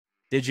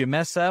Did you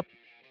mess up?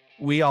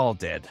 We all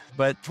did.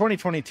 But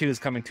 2022 is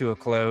coming to a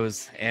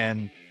close,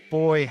 and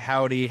boy,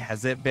 howdy,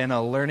 has it been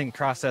a learning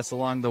process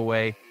along the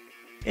way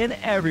in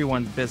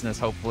everyone's business,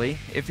 hopefully.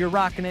 If you're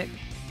rocking it,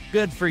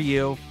 good for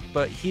you.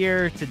 But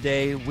here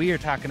today, we are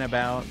talking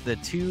about the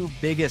two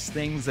biggest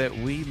things that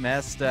we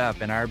messed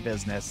up in our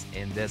business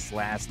in this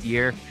last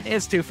year.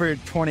 It's two for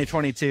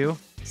 2022.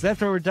 So that's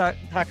what we're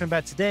talking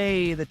about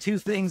today. The two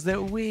things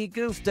that we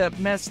goofed up,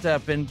 messed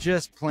up, and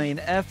just plain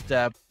effed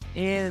up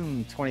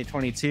in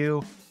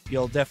 2022.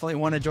 You'll definitely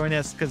want to join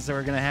us because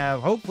we're going to have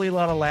hopefully a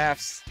lot of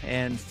laughs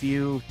and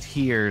few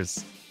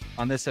tears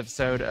on this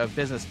episode of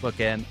Business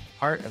Bookend,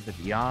 part of the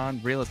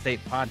Beyond Real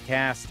Estate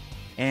podcast.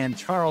 And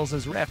Charles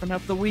is wrapping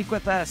up the week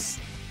with us.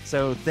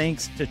 So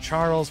thanks to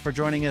Charles for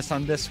joining us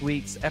on this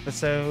week's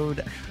episode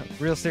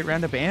of Real Estate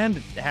Roundup and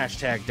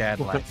hashtag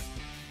Dad Life.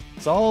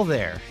 It's all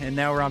there. And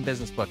now we're on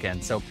Business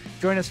Bookend. So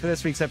join us for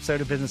this week's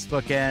episode of Business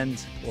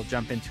Bookend. We'll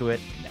jump into it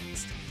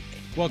next.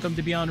 Welcome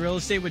to Beyond Real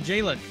Estate with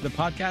Jalen, the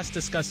podcast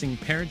discussing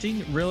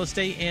parenting, real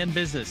estate, and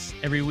business.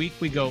 Every week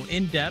we go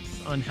in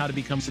depth on how to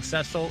become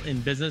successful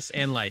in business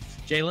and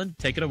life. Jalen,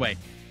 take it away.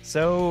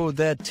 So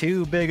the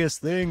two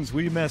biggest things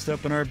we messed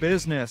up in our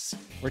business,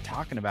 we're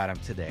talking about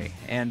them today.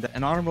 And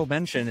an honorable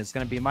mention is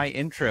going to be my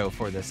intro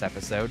for this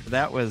episode.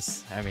 That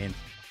was,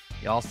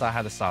 y'all saw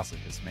how the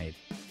sausage is made.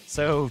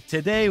 So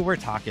today we're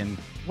talking,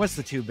 what's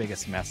the two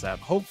biggest mess up?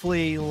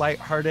 Hopefully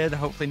lighthearted.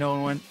 Hopefully no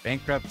one went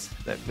bankrupt.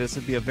 That this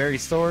would be a very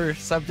sore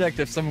subject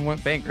if someone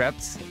went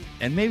bankrupt.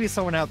 And maybe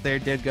someone out there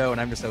did go,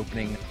 and I'm just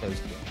opening a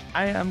closed door.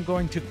 I am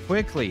going to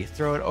quickly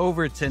throw it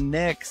over to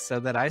Nick so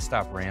that I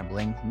stop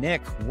rambling.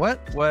 Nick,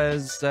 what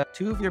was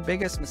two of your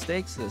biggest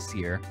mistakes this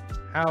year?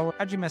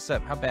 How'd you mess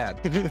up? How bad?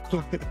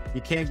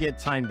 You can't get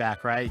time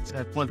back, right?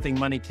 That's one thing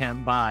money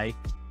can't buy.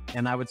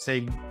 And I would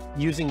say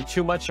using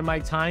too much of my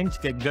time to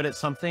get good at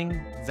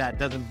something that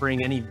doesn't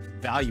bring any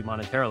value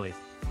monetarily,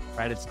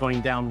 right? It's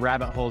going down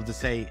rabbit holes to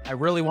say, I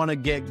really want to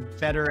get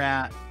better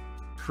at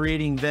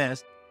creating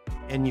this.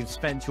 And you've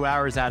spent 2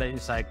 hours at it.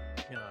 It's like,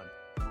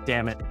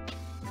 damn it.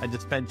 I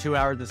just spent 2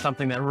 hours at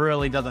something that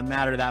really doesn't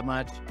matter that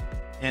much.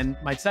 And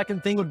my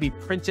second thing would be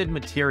printed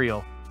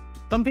material.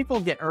 Some people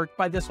get irked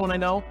by this one, I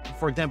know.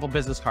 For example,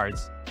 business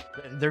cards.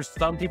 There's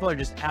some people are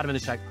just adamant.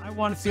 It's like, I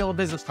want to feel a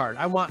business card.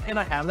 And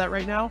I have that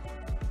right now.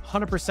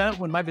 100%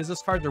 when my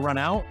business cards are run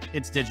out,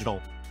 it's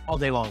digital all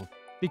day long.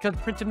 Because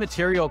printed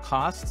material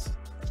costs.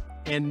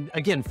 And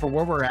again, for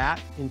where we're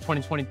at in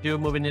 2022,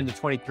 moving into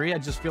 23, I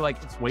just feel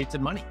like it's wasted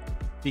money.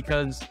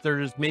 Because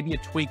there's maybe a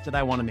tweak that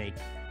I want to make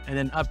and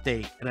then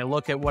update. And I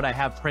look at what I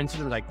have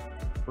printed and like,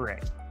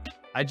 great.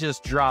 I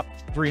just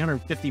dropped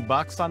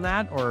 $350 on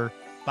that or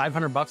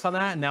 $500 on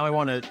that. And now I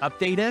want to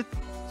update it.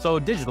 So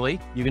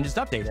digitally, you can just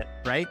update it,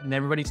 right? And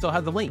everybody still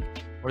has the link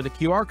or the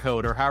QR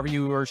code or however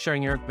you are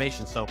sharing your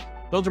information. So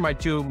those are my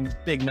two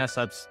big mess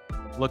ups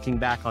looking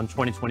back on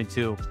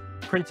 2022.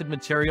 Printed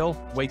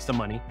material, waste of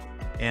money,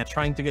 and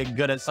trying to get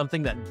good at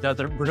something that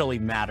doesn't really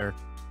matter.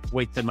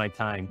 Wasted my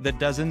time. The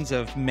dozens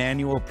of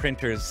manual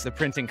printers, the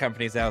printing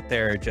companies out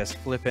there are just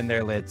flipping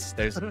their lids.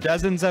 There's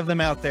dozens of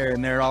them out there,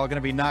 and they're all going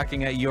to be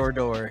knocking at your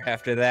door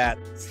after that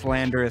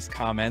slanderous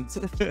comment.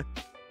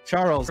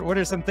 Charles, what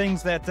are some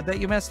things that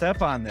you messed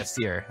up on this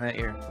year?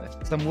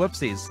 Some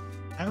whoopsies.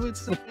 I would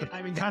say,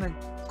 kind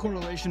of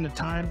correlation to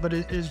time, but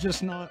it is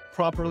just not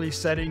properly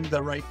setting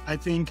the right, I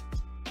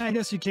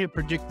guess you can't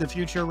predict the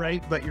future,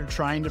 right? But you're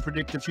trying to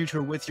predict the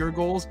future with your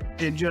goals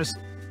and just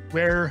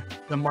where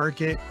the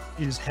market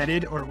is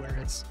headed or where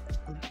it's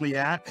currently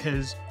at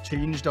has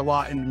changed a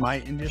lot in my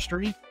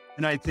industry.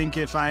 And I think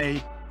if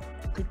I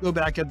could go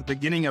back at the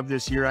beginning of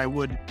this year, I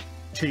would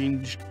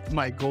change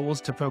my goals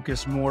to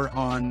focus more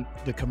on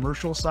the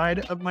commercial side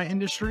of my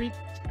industry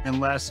and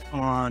less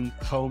on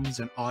homes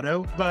and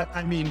auto. But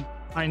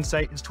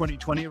hindsight is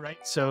 2020,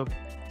 right? So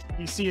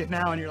you see it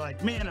now and you're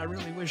like, man, I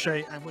really wish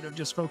I would have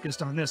just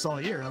focused on this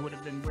all year. I would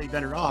have been way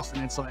better off.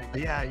 And it's like,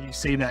 yeah, you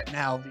say that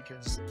now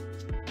because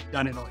you've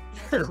done it all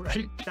year,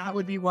 right? That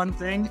would be one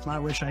thing I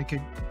wish I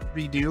could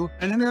redo.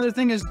 And then the other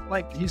thing is,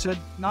 like he said,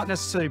 not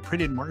necessarily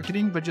printed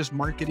marketing, but just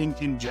marketing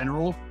in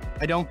general.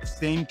 I don't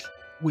think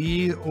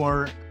we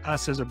or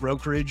us as a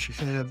brokerage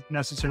have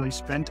necessarily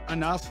spent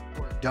enough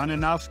or done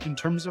enough in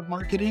terms of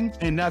marketing.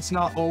 And that's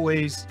not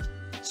always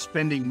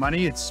spending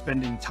money, it's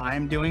spending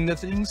time doing the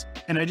things.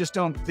 And I just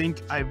don't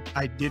think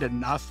I did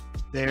enough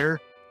there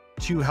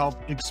to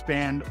help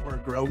expand or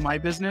grow my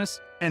business.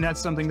 And that's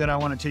something that I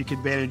want to take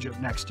advantage of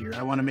next year.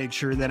 I want to make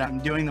sure that I'm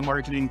doing the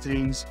marketing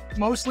things,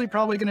 mostly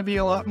probably going to be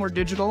a lot more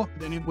digital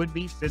than it would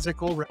be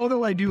physical.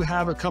 Although I do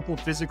have a couple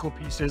physical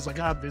pieces, like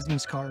I have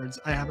business cards,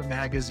 I have a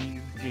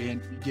magazine,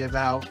 and we give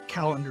out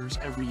calendars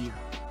every year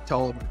to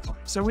all of our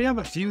clients. So we have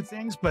a few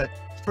things, but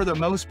for the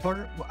most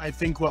part, I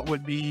think what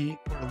would be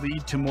or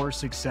lead to more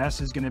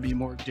success is going to be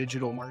more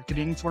digital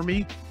marketing for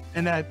me.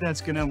 And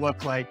that's going to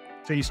look like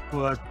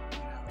Facebook,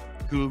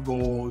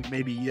 Google,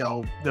 maybe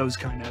Yelp, those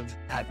kind of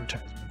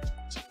advertisements.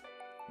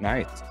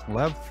 Nice.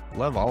 Love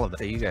all of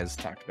that you guys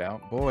talked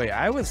about. Boy,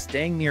 I was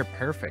staying near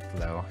perfect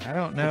though. I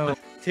don't know.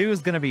 2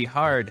 is going to be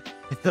hard.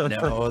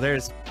 No,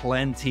 there's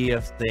plenty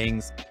of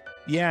things.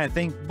 Yeah, I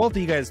think both of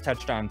you guys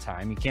touched on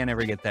time. You can't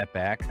ever get that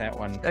back. That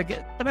one,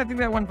 again, but I think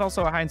that one's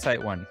also a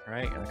hindsight one,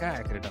 right? You're like,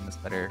 I could have done this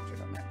better, could have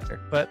done that better.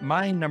 But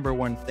my number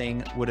one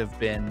thing would have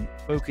been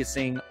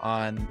focusing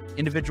on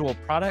individual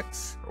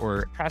products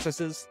or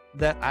processes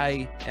that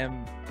I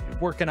am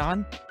working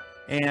on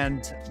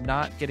and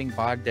not getting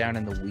bogged down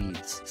in the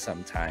weeds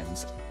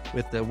sometimes.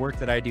 With the work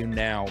that I do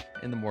now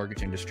in the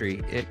mortgage industry,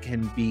 it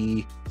can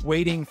be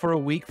waiting for a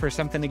week for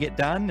something to get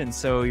done. And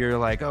so you're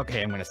like,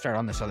 okay, I'm going to start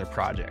on this other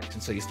project.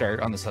 And so you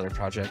start on this other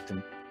project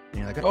and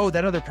you're like, oh,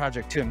 that other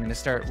project too, I'm going to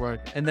start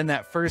work. And then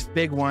that first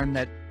big one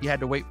that you had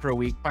to wait for a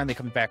week finally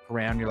comes back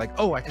around. You're like,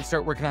 oh, I can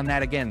start working on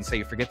that again. So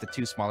you forget the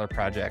 2 smaller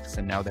projects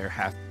and now they're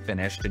half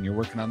finished and you're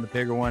working on the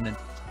bigger one. And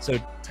so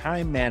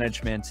time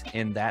management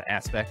in that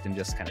aspect and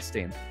just kind of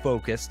staying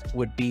focused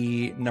would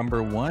be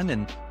number 1.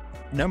 And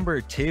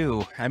number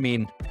 2, I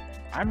mean,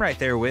 I'm right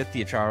there with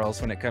you, Charles,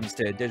 when it comes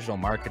to digital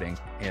marketing.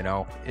 You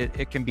know,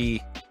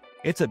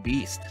 it's a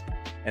beast.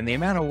 And the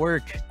amount of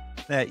work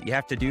that you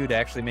have to do to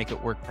actually make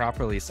it work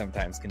properly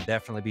sometimes can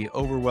definitely be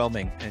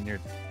overwhelming. And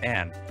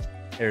man,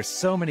 there's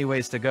so many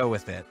ways to go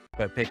with it,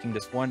 but picking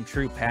just one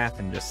true path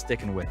and just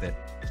sticking with it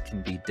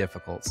can be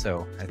difficult.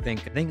 So I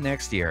think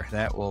next year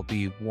that will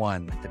be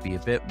one to be a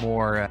bit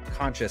more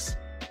conscious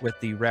with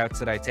the routes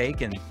that I take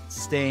and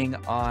staying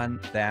on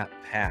that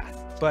path.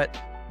 But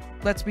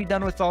let's be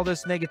done with all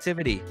this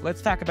negativity.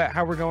 Let's talk about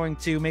how we're going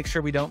to make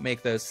sure we don't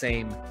make those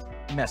same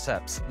mess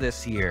ups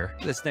this year,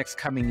 this next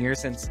coming year,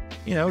 since,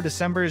 you know,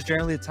 December is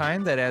generally the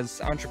time that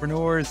as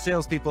entrepreneurs,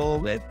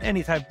 salespeople,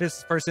 any type of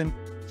business person,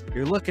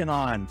 you're looking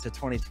on to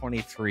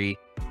 2023.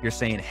 You're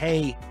saying,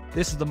 hey,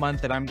 this is the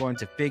month that I'm going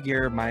to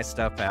figure my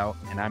stuff out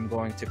and I'm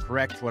going to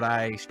correct what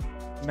I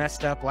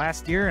messed up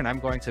last year and I'm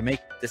going to make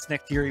this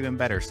next year even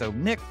better. So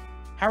Nick,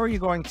 how are you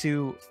going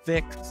to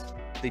fix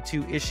the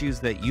 2 issues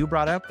that you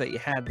brought up that you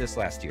had this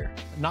last year?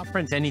 Not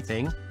print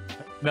anything.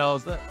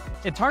 No,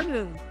 it's hard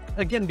to,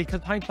 again,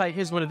 because hindsight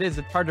is what it is.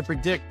 It's hard to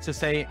predict to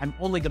say, I'm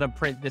only going to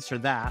print this or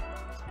that,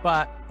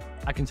 but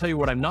I can tell you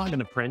what I'm not going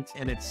to print.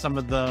 And it's some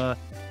of the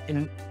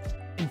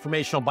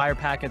informational buyer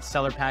packets,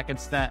 seller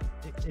packets that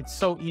it's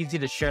so easy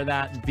to share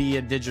that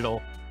via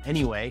digital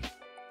anyway.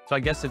 So I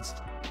guess it's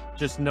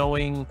just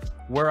knowing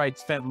where I'd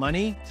spent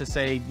money to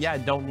say, yeah, I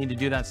don't need to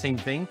do that same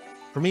thing.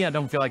 For me, I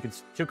don't feel like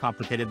it's too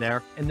complicated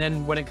there. And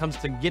then when it comes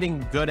to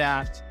getting good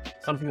at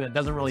something that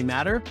doesn't really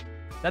matter,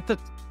 that's a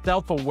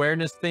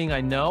self-awareness thing.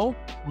 I know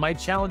my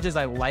challenge is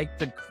I like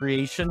the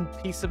creation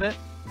piece of it.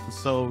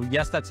 So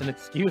yes, that's an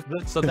excuse.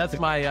 So that's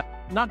my,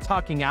 not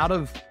talking out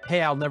of,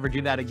 hey, I'll never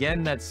do that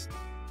again.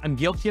 I'm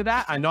guilty of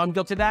that. I know I'm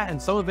guilty of that. And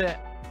some of it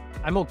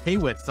I'm okay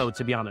with. So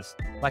to be honest,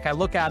 like I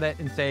look at it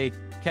and say,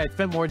 okay, I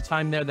spent more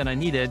time there than I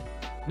needed.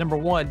 Number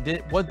 1,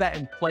 was that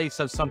in place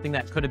of something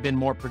that could have been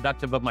more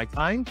productive of my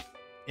time?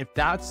 If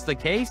that's the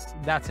case,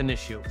 that's an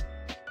issue.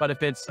 But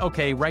if it's,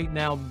 okay, right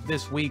now,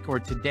 this week or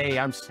today,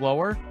 I'm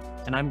slower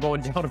and I'm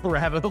going down a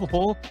rabbit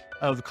hole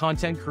of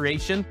content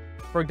creation.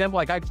 For example,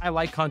 like I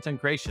like content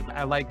creation.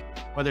 I like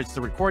whether it's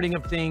the recording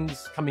of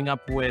things, coming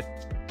up with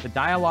the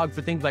dialogue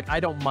for things. Like I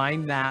don't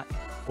mind that.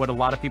 What a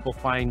lot of people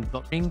find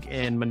boring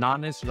and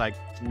monotonous, like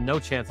no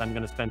chance I'm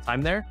going to spend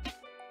time there.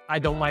 I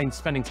don't mind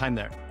spending time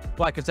there.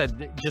 Like I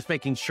said, just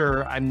making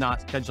sure I'm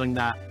not scheduling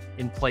that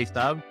in place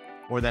of,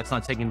 or that's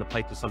not taking the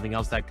place of something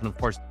else that can, of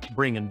course,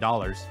 bring in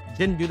dollars.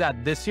 Didn't do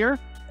that this year,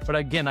 but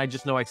again, I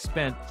just know I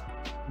spent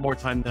more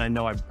time than I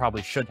know I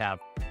probably should have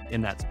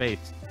in that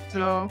space.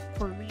 So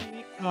for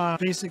me,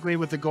 basically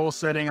with the goal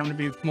setting, I'm going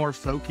to be more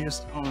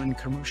focused on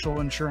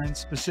commercial insurance,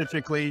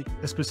 specifically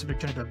a specific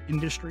type of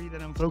industry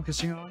that I'm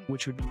focusing on,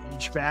 which would be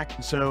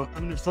HVAC. So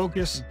I'm going to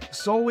focus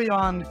solely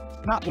on,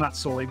 not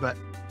solely, but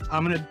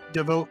I'm going to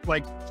devote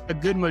like a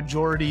good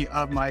majority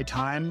of my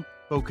time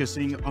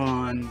focusing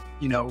on,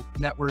 you know,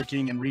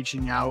 networking and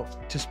reaching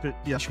out to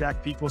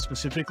HVAC people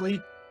specifically.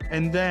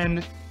 And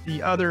then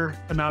the other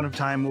amount of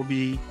time will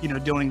be, you know,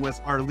 dealing with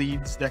our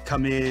leads that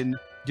come in,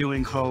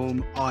 doing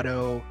home,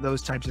 auto,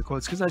 those types of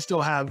quotes. Because I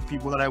still have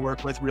people that I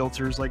work with,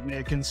 realtors like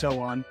Nick and so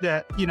on,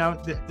 that, you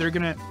know, they're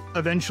going to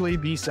eventually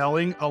be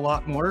selling a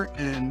lot more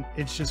and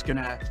it's just going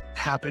to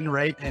happen,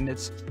 right? And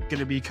it's going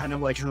to be kind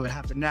of like what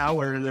happened now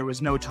where there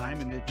was no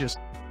time and it just,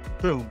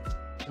 boom,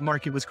 the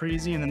market was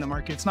crazy and then the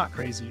market's not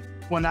crazy.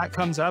 When that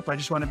comes up, I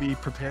just want to be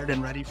prepared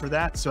and ready for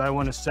that. So I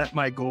want to set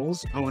my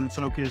goals. I want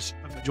to focus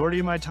a majority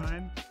of my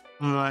time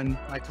on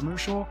my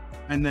commercial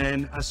and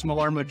then a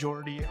smaller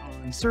majority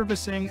on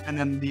servicing. And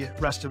then the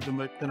rest of them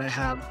that I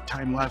have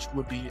time left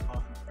would be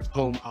on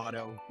home,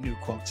 auto, new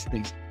quotes,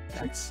 things.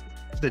 That's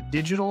the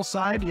digital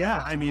side.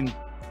 Yeah. I mean,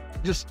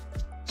 just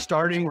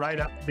starting right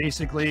up,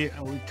 basically,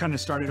 we kind of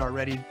started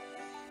already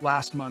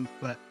last month,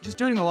 but just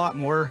doing a lot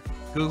more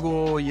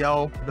Google,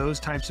 Yelp, those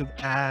types of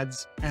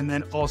ads, and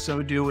then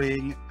also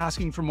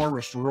asking for more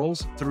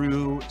referrals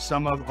through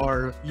some of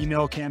our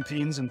email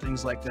campaigns and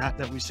things like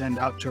that we send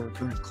out to our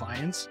current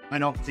clients. I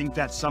don't think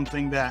that's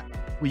something that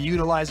we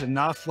utilize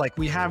enough. Like,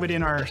 we have it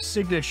in our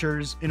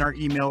signatures in our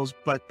emails,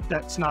 but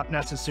that's not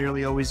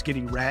necessarily always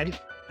getting read.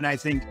 And I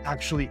think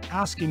actually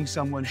asking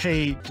someone,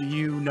 hey, do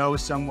you know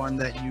someone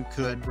that you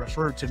could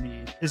refer to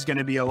me, is going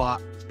to be a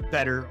lot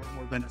better or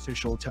more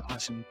beneficial to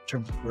us in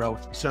terms of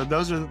growth. So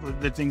those are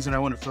the things that I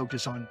want to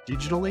focus on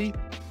digitally,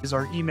 is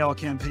our email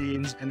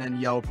campaigns, and then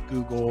Yelp,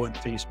 Google, and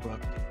Facebook,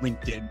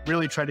 LinkedIn.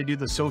 Really try to do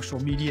the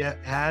social media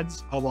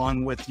ads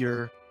along with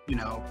your,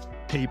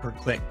 pay per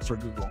click for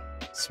Google.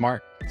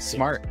 Smart.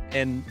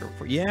 And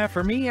yeah,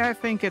 for me, I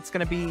think it's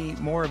going to be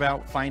more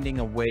about finding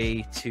a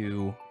way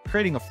to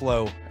creating a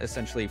flow,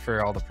 essentially,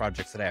 for all the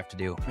projects that I have to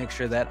do. Make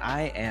sure that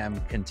I am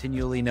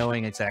continually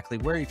knowing exactly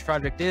where each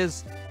project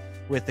is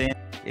within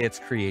its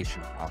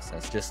creation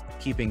process, just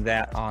keeping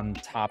that on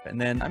top. And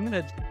then I'm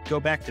going to go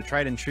back to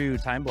tried and true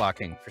time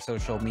blocking for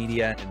social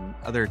media and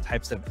other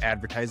types of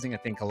advertising. I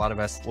think a lot of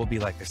us will be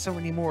like, there's so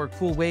many more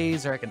cool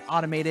ways, or I can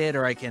automate it,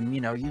 or I can,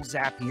 use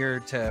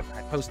Zapier to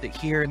post it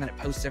here and then it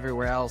posts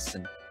everywhere else.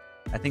 And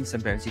I think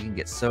sometimes you can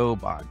get so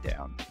bogged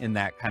down in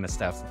that kind of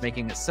stuff,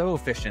 making it so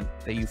efficient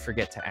that you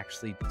forget to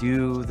actually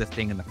do the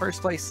thing in the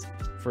first place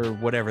for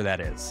whatever that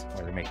is,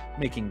 whether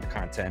making the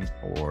content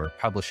or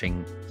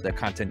publishing the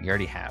content you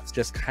already have.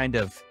 Just kind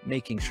of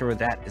making sure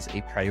that is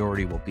a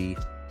priority will be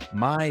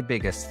my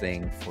biggest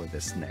thing for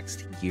this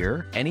next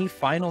year. Any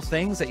final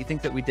things that you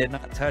think that we did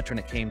not touch when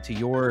it came to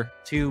your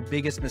two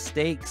biggest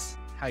mistakes,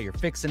 how you're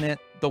fixing it,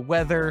 the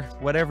weather,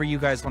 whatever you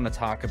guys want to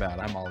talk about?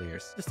 I'm all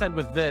ears. Just end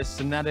with this,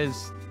 and that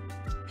is,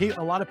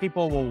 a lot of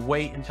people will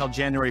wait until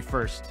January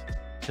 1st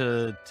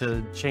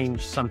to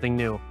change something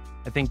new.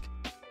 I think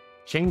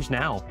change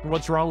now.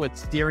 What's wrong with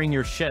steering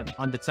your ship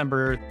on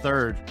December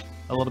 3rd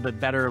a little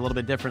bit better, a little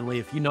bit differently?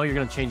 If you know you're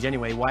going to change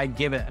anyway, why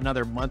give it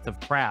another month of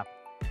crap?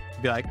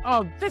 Be like,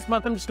 oh, this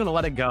month I'm just going to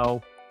let it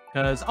go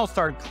because I'll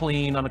start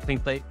clean on a clean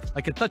plate.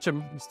 Like, it's such a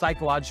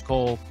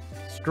psychological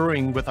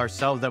screwing with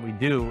ourselves that we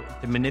do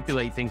to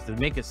manipulate things to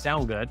make it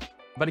sound good.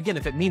 But again,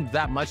 if it means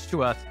that much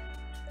to us,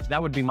 that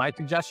would be my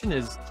suggestion,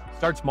 is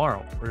start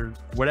tomorrow or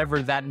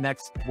whatever that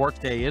next work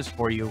day is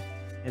for you,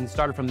 and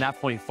start it from that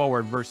point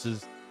forward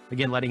versus,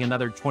 again, letting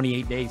another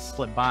 28 days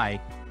slip by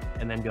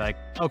and then be like,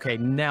 okay,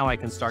 now I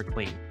can start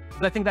clean.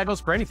 But I think that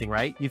goes for anything,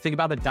 right? You think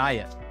about a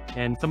diet,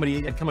 and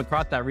somebody had come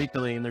across that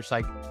recently, and there's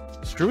like,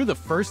 screw the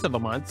first of a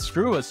month,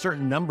 screw a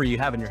certain number you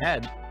have in your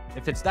head.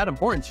 If it's that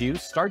important to you,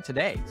 start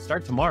today,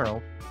 start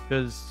tomorrow,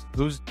 because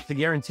who's to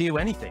guarantee you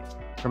anything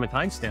from a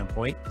time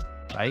standpoint,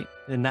 right?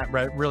 And that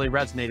really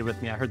resonated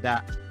with me. I heard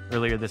that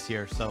earlier this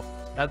year. So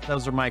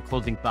those are my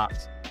closing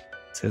thoughts.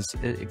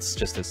 It's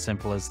just as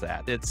simple as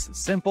that. It's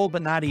simple,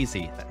 but not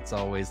easy. That's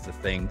always the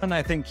thing. And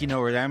I think you know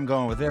where I'm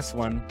going with this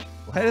one.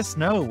 Let us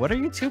know, what are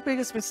your two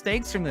biggest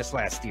mistakes from this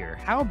last year?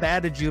 How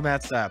bad did you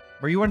mess up?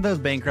 Were you one of those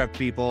bankrupt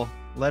people?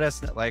 Let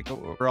us know. Like,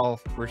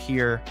 we're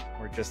here.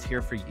 We're just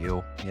here for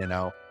you,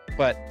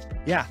 But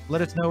yeah,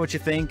 let us know what you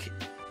think.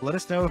 Let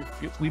us know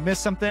if we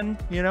missed something.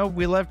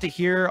 We love to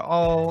hear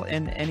all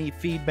and any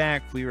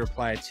feedback. We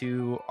reply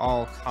to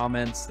all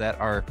comments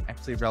that are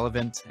actually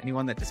relevant.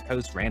 Anyone that just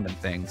posts random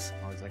things,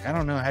 I was like, I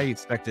don't know how you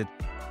expected.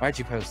 Why'd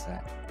you post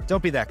that?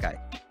 Don't be that guy.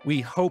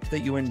 We hope that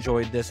you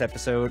enjoyed this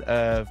episode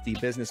of the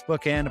Business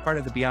Bookend, a part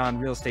of the Beyond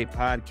Real Estate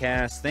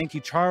podcast. Thank you,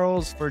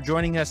 Charles, for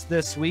joining us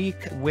this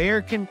week.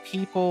 Where can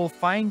people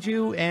find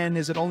you? And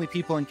is it only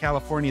people in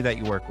California that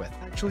you work with?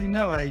 Actually,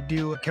 no, I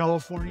do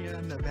California,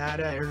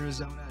 Nevada,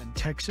 Arizona, and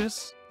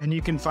Texas. And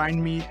you can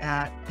find me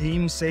at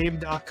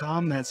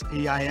aimsave.com. That's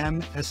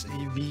AIMSAVE.com.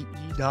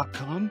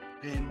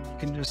 And you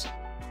can just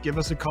give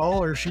us a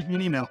call or shoot me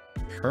an email.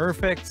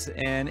 Perfect.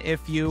 And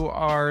if you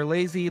are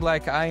lazy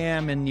like I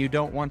am and you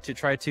don't want to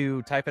try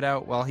to type it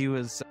out while he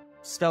was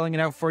spelling it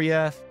out for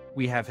you,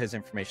 we have his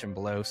information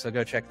below. So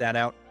go check that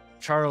out.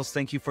 Charles,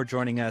 thank you for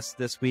joining us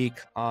this week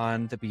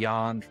on the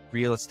Beyond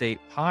Real Estate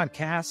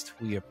podcast.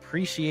 We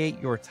appreciate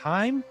your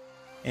time.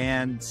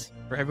 And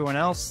for everyone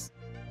else,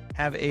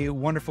 have a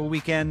wonderful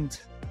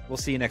weekend. We'll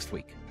see you next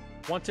week.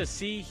 Want to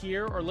see,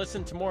 hear, or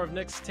listen to more of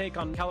Nick's take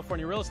on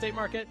California real estate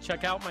market?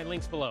 Check out my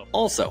links below.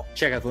 Also,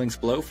 check out the links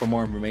below for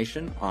more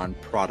information on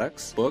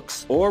products,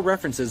 books, or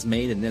references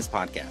made in this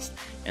podcast.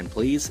 And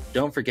please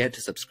don't forget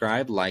to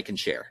subscribe, like, and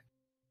share.